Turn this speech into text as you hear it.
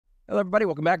Hello everybody,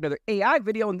 welcome back to another AI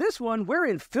video. In this one, we're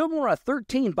in Filmora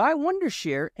 13 by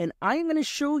Wondershare, and I'm going to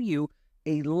show you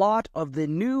a lot of the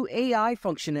new AI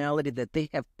functionality that they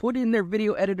have put in their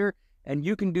video editor, and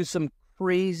you can do some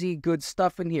crazy good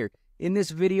stuff in here. In this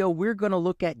video, we're going to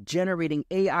look at generating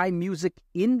AI music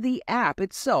in the app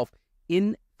itself.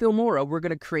 In Filmora, we're going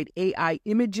to create AI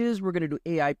images, we're going to do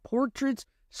AI portraits,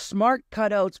 smart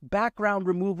cutouts, background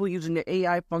removal using the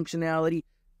AI functionality,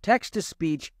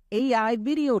 text-to-speech, AI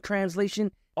video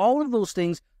translation, all of those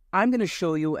things I'm going to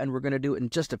show you, and we're going to do it in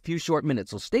just a few short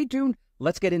minutes. So stay tuned.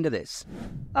 Let's get into this.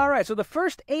 All right, so the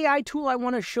first AI tool I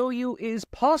want to show you is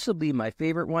possibly my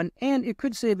favorite one, and it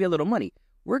could save you a little money.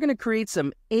 We're going to create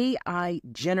some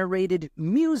AI-generated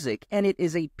music, and it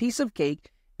is a piece of cake,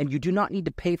 and you do not need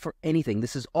to pay for anything.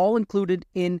 This is all included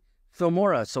in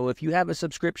Filmora, so if you have a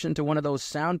subscription to one of those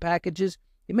sound packages,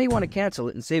 you may want to cancel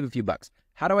it and save a few bucks.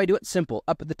 How do I do it? Simple.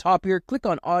 Up at the top here, click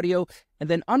on audio, and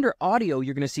then under audio,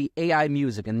 you're going to see AI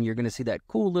music, and you're going to see that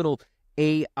cool little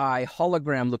AI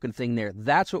hologram looking thing there.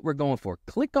 That's what we're going for.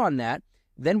 Click on that.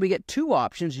 Then we get two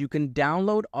options. You can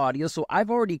download audio. So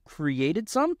I've already created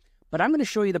some, but I'm going to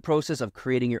show you the process of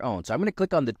creating your own. So I'm going to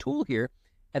click on the tool here,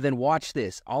 and then watch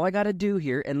this. All I got to do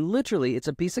here, and literally it's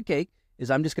a piece of cake, is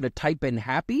I'm just going to type in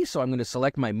happy. So I'm going to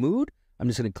select my mood. I'm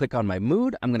just going to click on my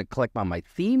mood. I'm going to click on my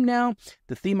theme now.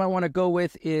 The theme I want to go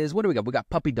with is, what do we got? We got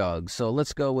puppy dogs. So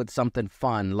let's go with something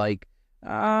fun like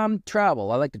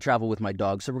travel. I like to travel with my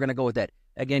dog, so we're going to go with that.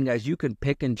 Again, guys, you can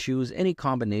pick and choose any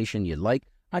combination you like.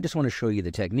 I just want to show you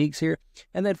the techniques here.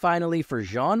 And then finally, for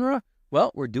genre,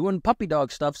 well, we're doing puppy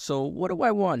dog stuff. So what do I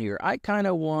want here? I kind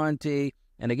of want a,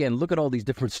 and again, look at all these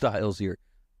different styles here.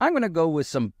 I'm going to go with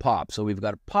some pop. So we've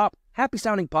got a pop, happy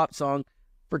sounding pop song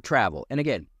for travel. And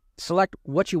again, select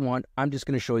what you want. I'm just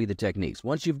going to show you the techniques.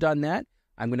 Once you've done that,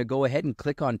 I'm going to go ahead and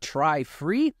click on try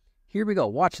free. Here we go.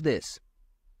 Watch this.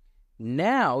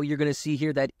 Now you're going to see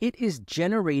here that it is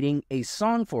generating a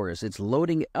song for us. It's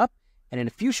loading it up. And in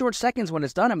a few short seconds when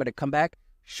it's done, I'm going to come back,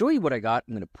 show you what I got.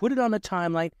 I'm going to put it on the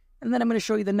timeline, and then I'm going to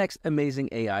show you the next amazing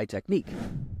AI technique.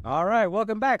 All right,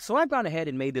 welcome back. So I've gone ahead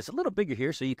and made this a little bigger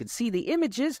here so you can see the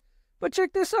images. But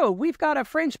check this out. We've got a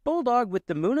French bulldog with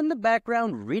the moon in the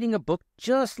background reading a book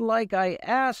just like I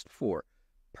asked for.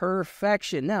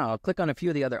 Perfection. Now, I'll click on a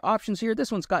few of the other options here.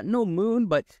 This one's got no moon,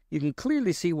 but you can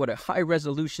clearly see what a high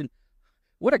resolution,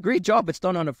 what a great job it's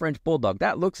done on a French bulldog.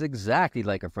 That looks exactly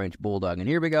like a French bulldog. And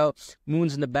here we go.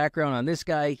 Moon's in the background on this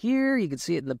guy here. You can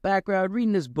see it in the background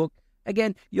reading this book.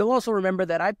 Again, you'll also remember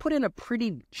that I put in a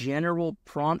pretty general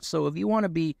prompt. So if you want to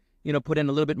be, put in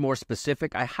a little bit more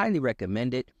specific, I highly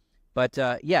recommend it. But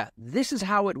yeah, this is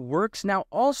how it works. Now,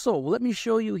 also, let me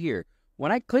show you here.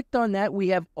 When I clicked on that, we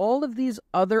have all of these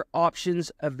other options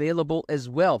available as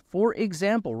well. For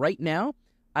example, right now,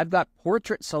 I've got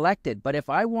portrait selected. But if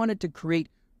I wanted to create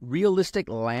realistic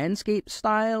landscape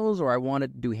styles, or I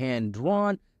wanted to do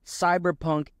hand-drawn,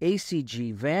 cyberpunk,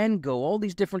 ACG, Van Gogh, all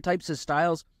these different types of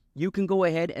styles, you can go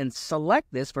ahead and select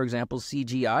this, for example,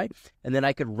 CGI, and then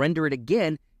I could render it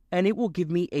again, and it will give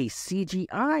me a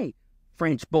CGI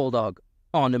French bulldog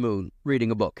on the moon reading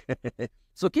a book.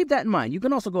 So keep that in mind. You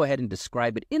can also go ahead and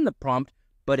describe it in the prompt,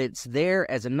 but it's there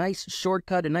as a nice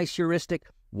shortcut, a nice heuristic.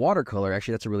 Watercolor,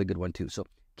 actually, that's a really good one too. So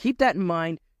keep that in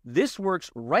mind. This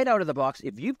works right out of the box.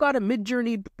 If you've got a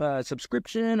Midjourney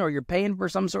subscription, or you're paying for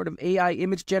some sort of AI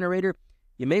image generator,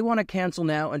 you may want to cancel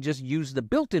now and just use the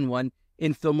built-in one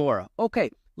in Filmora.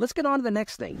 Okay, let's get on to the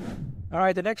next thing. All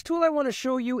right, the next tool I want to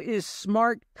show you is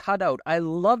Smart Cutout. I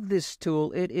love this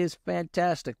tool. It is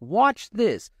fantastic. Watch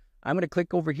this. I'm going to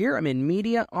click over here. I'm in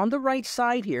Media. On the right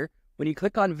side here, when you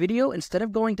click on Video, instead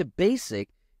of going to Basic,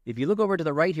 if you look over to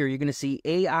the right here, you're going to see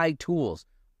AI Tools.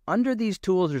 Under these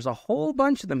tools, there's a whole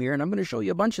bunch of them here, and I'm going to show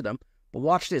you a bunch of them. But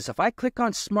watch this. If I click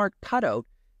on Smart Cutout,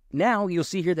 now you'll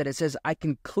see here that it says I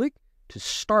can click to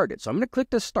start it. So I'm going to click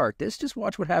to start this. Just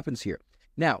watch what happens here.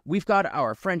 Now, we've got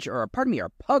our our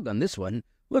pug on this one.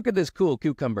 Look at this cool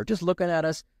cucumber just looking at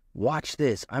us. Watch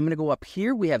this. I'm going to go up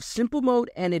here. We have simple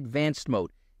mode and advanced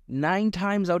mode. 9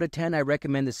 times out of 10, I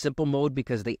recommend the simple mode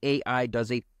because the AI does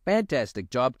a fantastic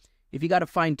job. If you got to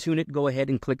fine tune it, go ahead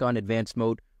and click on advanced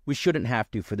mode. We shouldn't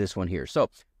have to for this one here. So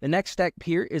the next step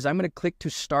here is I'm going to click to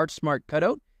start Smart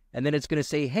Cutout, and then it's going to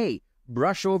say, hey,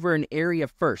 brush over an area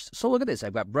first. So look at this.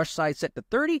 I've got brush size set to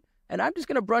 30. And I'm just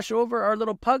going to brush over our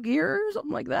little pug here,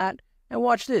 something like that. And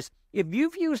watch this. If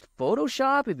you've used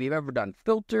Photoshop, if you've ever done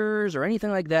filters or anything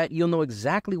like that, you'll know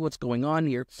exactly what's going on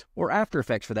here, or After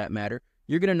Effects for that matter.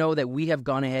 You're going to know that we have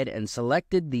gone ahead and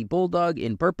selected the bulldog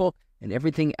in purple, and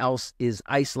everything else is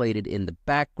isolated in the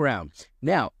background.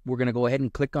 Now, we're going to go ahead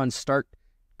and click on Start.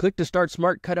 Click to start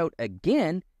Smart Cutout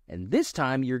again, And this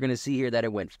time, you're going to see here that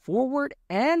it went forward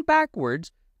and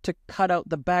backwards to cut out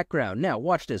the background. Now,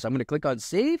 watch this. I'm going to click on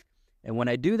Save. And when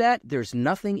I do that, there's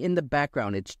nothing in the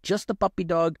background. It's just a puppy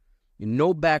dog,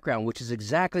 no background, which is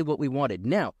exactly what we wanted.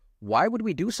 Now, why would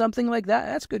we do something like that?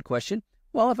 That's a good question.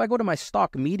 Well, if I go to my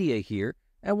stock media here,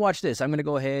 and watch this, I'm going to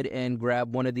go ahead and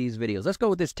grab one of these videos. Let's go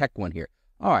with this tech one here.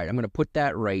 All right, I'm going to put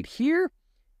that right here,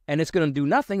 and it's going to do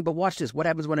nothing, but watch this. What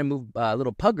happens when I move a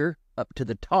little pugger up to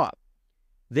the top?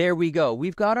 There we go.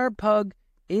 We've got our pug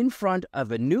in front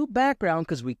of a new background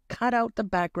because we cut out the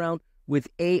background with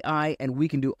AI, and we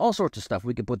can do all sorts of stuff.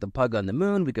 We can put the pug on the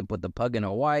moon. We can put the pug in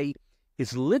Hawaii.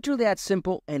 It's literally that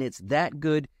simple, and it's that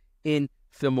good in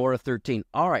Filmora 13.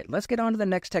 All right, let's get on to the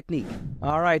next technique.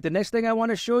 All right, the next thing I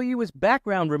want to show you is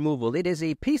background removal. It is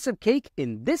a piece of cake.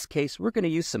 In this case, we're going to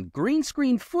use some green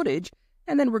screen footage,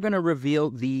 and then we're going to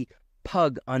reveal the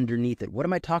pug underneath it. What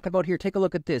am I talking about here? Take a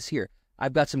look at this here.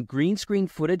 I've got some green screen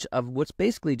footage of what's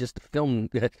basically just film,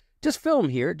 film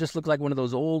here. It just looks like one of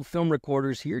those old film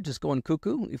recorders here, just going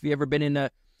cuckoo. If you've ever been in a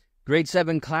grade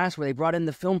 7 class where they brought in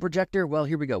the film projector, well,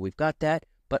 here we go. We've got that.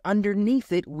 But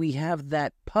underneath it, we have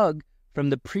that pug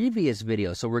from the previous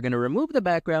video. So we're going to remove the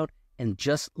background and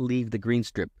just leave the green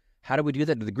strip. How do we do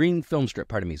that? The green film strip,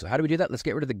 pardon me. So how do we do that? Let's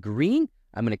get rid of the green.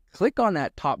 I'm going to click on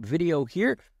that top video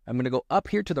here. I'm going to go up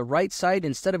here to the right side.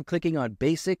 Instead of clicking on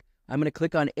basic, I'm going to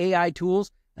click on AI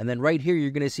tools. And then right here,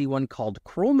 you're going to see one called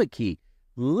chroma key.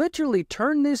 Literally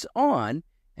turn this on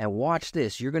and watch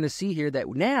this. You're going to see here that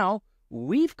now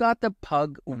we've got the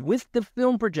pug with the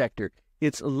film projector.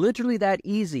 It's literally that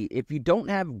easy. If you don't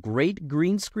have great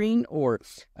green screen or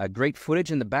great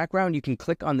footage in the background, you can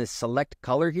click on this select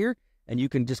color here, and you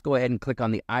can just go ahead and click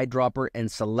on the eyedropper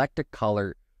and select a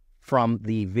color from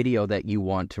the video that you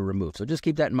want to remove. So just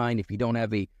keep that in mind if you don't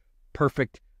have a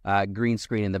perfect green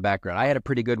screen in the background. I had a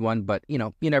pretty good one, but you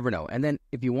know, you never know. And then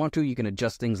if you want to, you can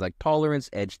adjust things like tolerance,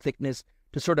 edge thickness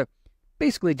to sort of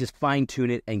basically just fine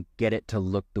tune it and get it to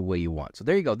look the way you want. So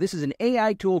there you go. This is an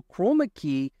AI tool, chroma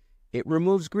key. It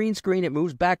removes green screen, it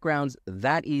moves backgrounds,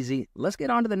 that easy. Let's get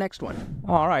on to the next one.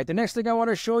 All right, the next thing I want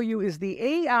to show you is the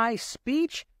AI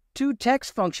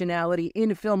speech-to-text functionality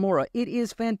in Filmora. It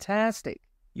is fantastic.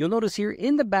 You'll notice here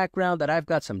in the background that I've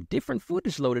got some different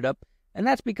footage loaded up, and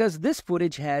that's because this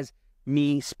footage has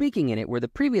me speaking in it, where the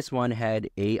previous one had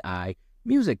AI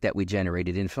music that we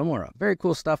generated in Filmora. Very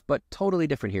cool stuff, but totally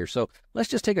different here. So let's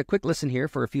just take a quick listen here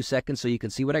for a few seconds so you can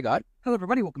see what I got. Hello,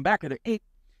 everybody. Welcome back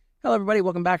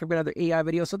to another AI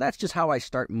video. So that's just how I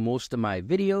start most of my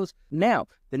videos. Now,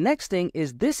 the next thing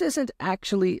is this isn't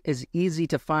actually as easy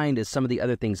to find as some of the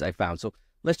other things I found. So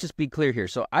let's just be clear here.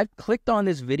 So I've clicked on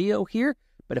this video here,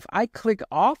 but if I click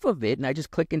off of it and I just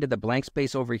click into the blank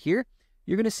space over here,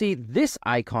 you're going to see this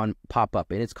icon pop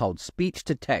up, and it's called speech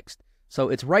to text. So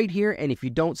it's right here, and if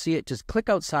you don't see it, just click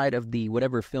outside of the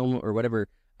whatever film or whatever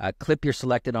clip you're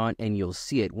selected on, and you'll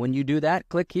see it. When you do that,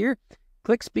 click here.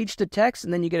 Click speech to text,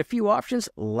 and then you get a few options.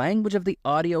 Language of the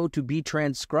audio to be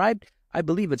transcribed. I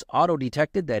believe it's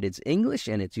auto-detected that it's English,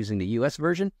 and it's using the US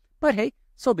version. But hey,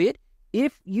 so be it.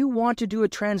 If you want to do a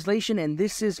translation, and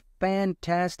this is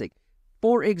fantastic.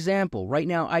 For example, right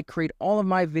now I create all of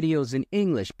my videos in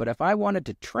English, but if I wanted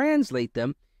to translate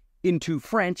them into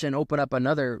French and open up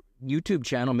another YouTube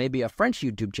channel, maybe a French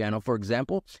YouTube channel, for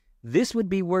example, this would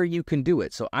be where you can do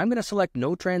it. So I'm going to select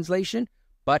no translation,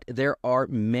 but there are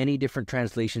many different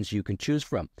translations you can choose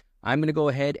from. I'm going to go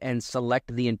ahead and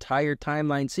select the entire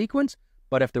timeline sequence,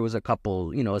 but if there was a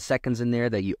couple, seconds in there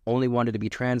that you only wanted to be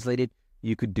translated,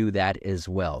 you could do that as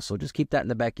well. So just keep that in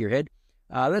the back of your head.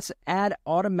 Let's add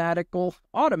automatical.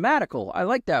 I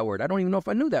like that word. I don't even know if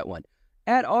I knew that one.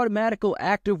 Add automatical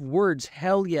active words.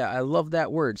 Hell yeah, I love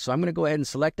that word. So I'm going to go ahead and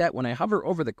select that. When I hover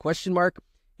over the question mark,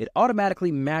 it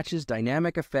automatically matches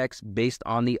dynamic effects based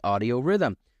on the audio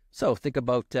rhythm. So think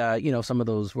about, some of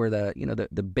those where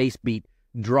the bass beat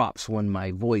drops when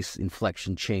my voice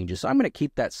inflection changes. So I'm going to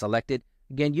keep that selected.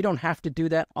 Again, you don't have to do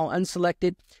that. I'll unselect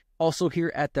it. Also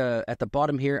here at the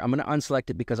bottom here, I'm going to unselect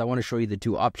it because I want to show you the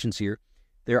two options here.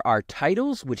 There are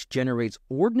titles, which generates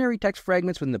ordinary text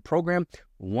fragments within the program,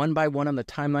 one by one on the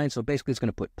timeline. So basically, it's going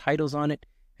to put titles on it.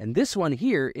 And this one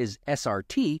here is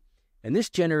SRT, and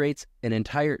this generates an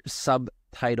entire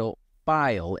subtitle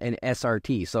file, an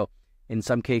SRT. So in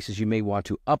some cases, you may want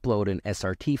to upload an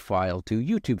SRT file to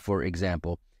YouTube, for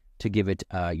example, to give it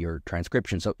your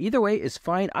transcription. So either way is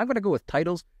fine. I'm going to go with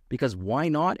titles because why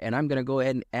not? And I'm going to go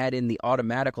ahead and add in the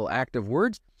automatical active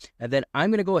words. And then I'm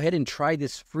going to go ahead and try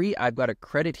this free. I've got a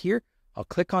credit here. I'll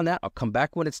click on that. I'll come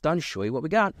back when it's done, show you what we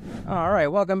got. All right,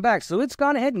 welcome back. So it's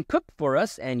gone ahead and cooked for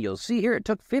us. And you'll see here it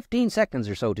took 15 seconds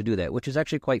or so to do that, which is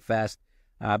actually quite fast.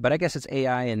 But I guess it's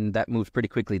AI, and that moves pretty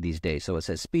quickly these days. So it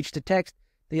says speech to text.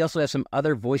 They also have some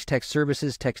other voice text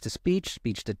services, text to speech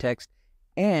to text,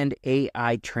 and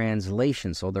AI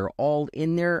translation. So they're all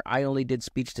in there. I only did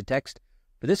speech to text.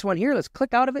 For this one here, let's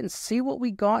click out of it and see what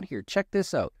we got here. Check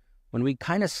this out. When we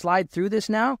kind of slide through this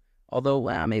now,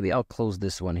 although maybe I'll close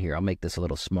this one here. I'll make this a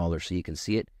little smaller so you can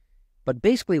see it. But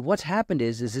basically what's happened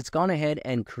is it's gone ahead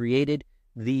and created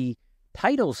the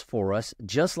titles for us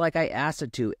just like I asked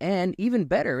it to. And even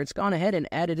better, it's gone ahead and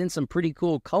added in some pretty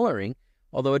cool coloring,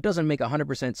 although it doesn't make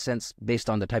 100% sense based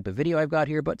on the type of video I've got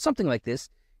here, but something like this.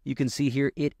 You can see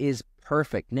here it is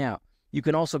perfect. Now, you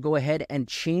can also go ahead and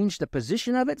change the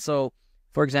position of it. So,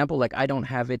 for example, like I don't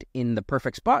have it in the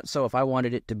perfect spot, so if I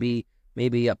wanted it to be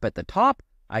maybe up at the top,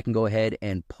 I can go ahead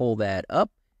and pull that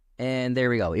up, and there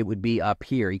we go. It would be up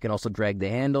here. You can also drag the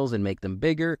handles and make them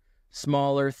bigger,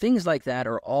 smaller. Things like that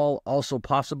are all also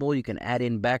possible. You can add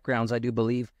in backgrounds, I do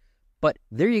believe. But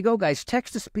there you go, guys.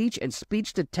 Text-to-speech and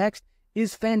speech-to-text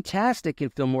is fantastic in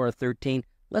Filmora 13.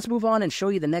 Let's move on and show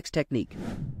you the next technique.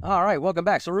 All right, welcome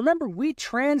back. So remember, we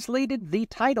translated the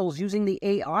titles using the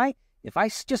AI. If I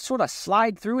just sort of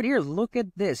slide through it here, look at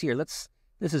this. Here, this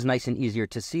is nice and easier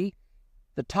to see.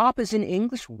 The top is in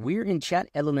English. We're in Chat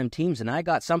LLM Teams, and I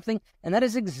got something. And that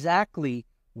is exactly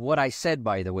what I said,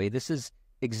 by the way. This is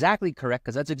exactly correct,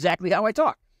 because that's exactly how I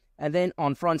talk. And then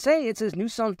on français, it says,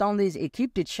 Nous sommes dans les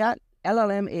équipes de Chat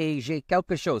LLM et j'ai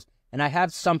quelque chose. And I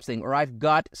have something, or I've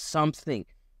got something.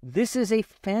 This is a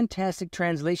fantastic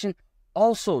translation.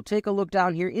 Also, take a look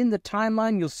down here in the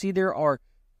timeline. You'll see there are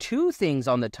two things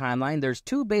on the timeline. There's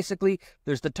two basically.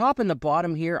 There's the top and the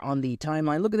bottom here on the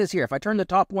timeline. Look at this here. If I turn the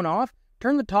top one off,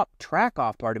 turn the top track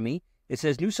off, pardon me, it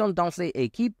says Nous sommes dans les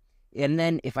équipes. And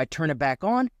then if I turn it back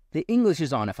on, the English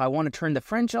is on. If I want to turn the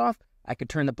French off, I could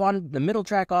turn the middle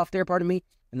track off there, pardon me,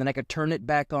 and then I could turn it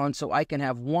back on so I can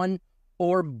have one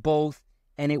or both.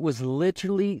 And it was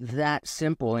literally that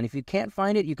simple. And if you can't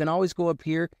find it, you can always go up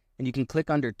here and you can click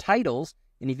under titles.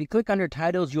 And if you click under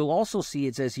titles, you'll also see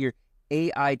it says here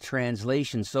AI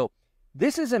translation. So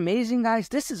this is amazing, guys.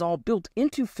 This is all built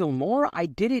into Filmora. I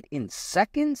did it in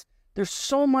seconds. There's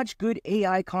so much good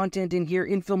AI content in here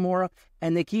in Filmora,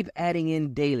 and they keep adding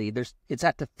in daily. It's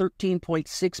at the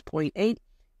 13.6.8,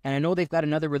 and I know they've got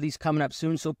another release coming up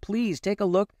soon. So please take a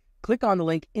look. Click on the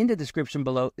link in the description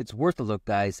below. It's worth a look,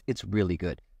 guys. It's really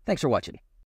good. Thanks for watching.